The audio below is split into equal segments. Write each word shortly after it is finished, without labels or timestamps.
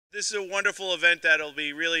This is a wonderful event that'll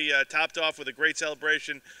be really topped off with a great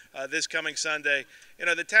celebration this coming Sunday. You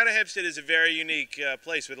know, the town of Hempstead is a very unique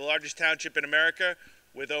place. We're the largest township in America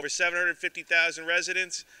with over 750,000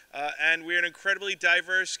 residents, and we're an incredibly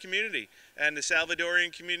diverse community. And the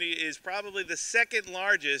Salvadorian community is probably the second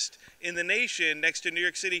largest in the nation next to New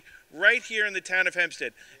York City, right here in the town of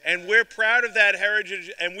Hempstead. And we're proud of that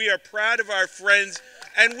heritage, and we are proud of our friends,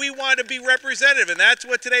 and we want to be representative, and that's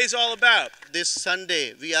what today's all about. This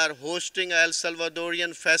Sunday, we are hosting El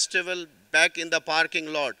Salvadorian Festival back in the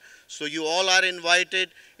parking lot. So you all are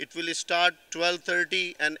invited. It will start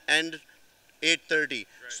 12:30 and end 8:30.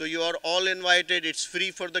 Right. So you are all invited. It's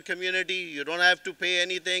free for the community. You don't have to pay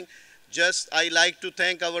anything. Just I like to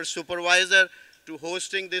thank our supervisor to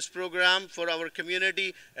hosting this program for our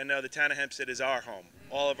community. And now the town of Hempstead is our home,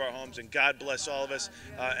 all of our homes, and God bless all of us,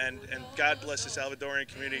 and God bless the Salvadorian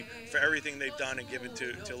community for everything they've done and given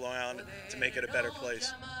to Long Island to make it a better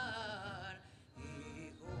place.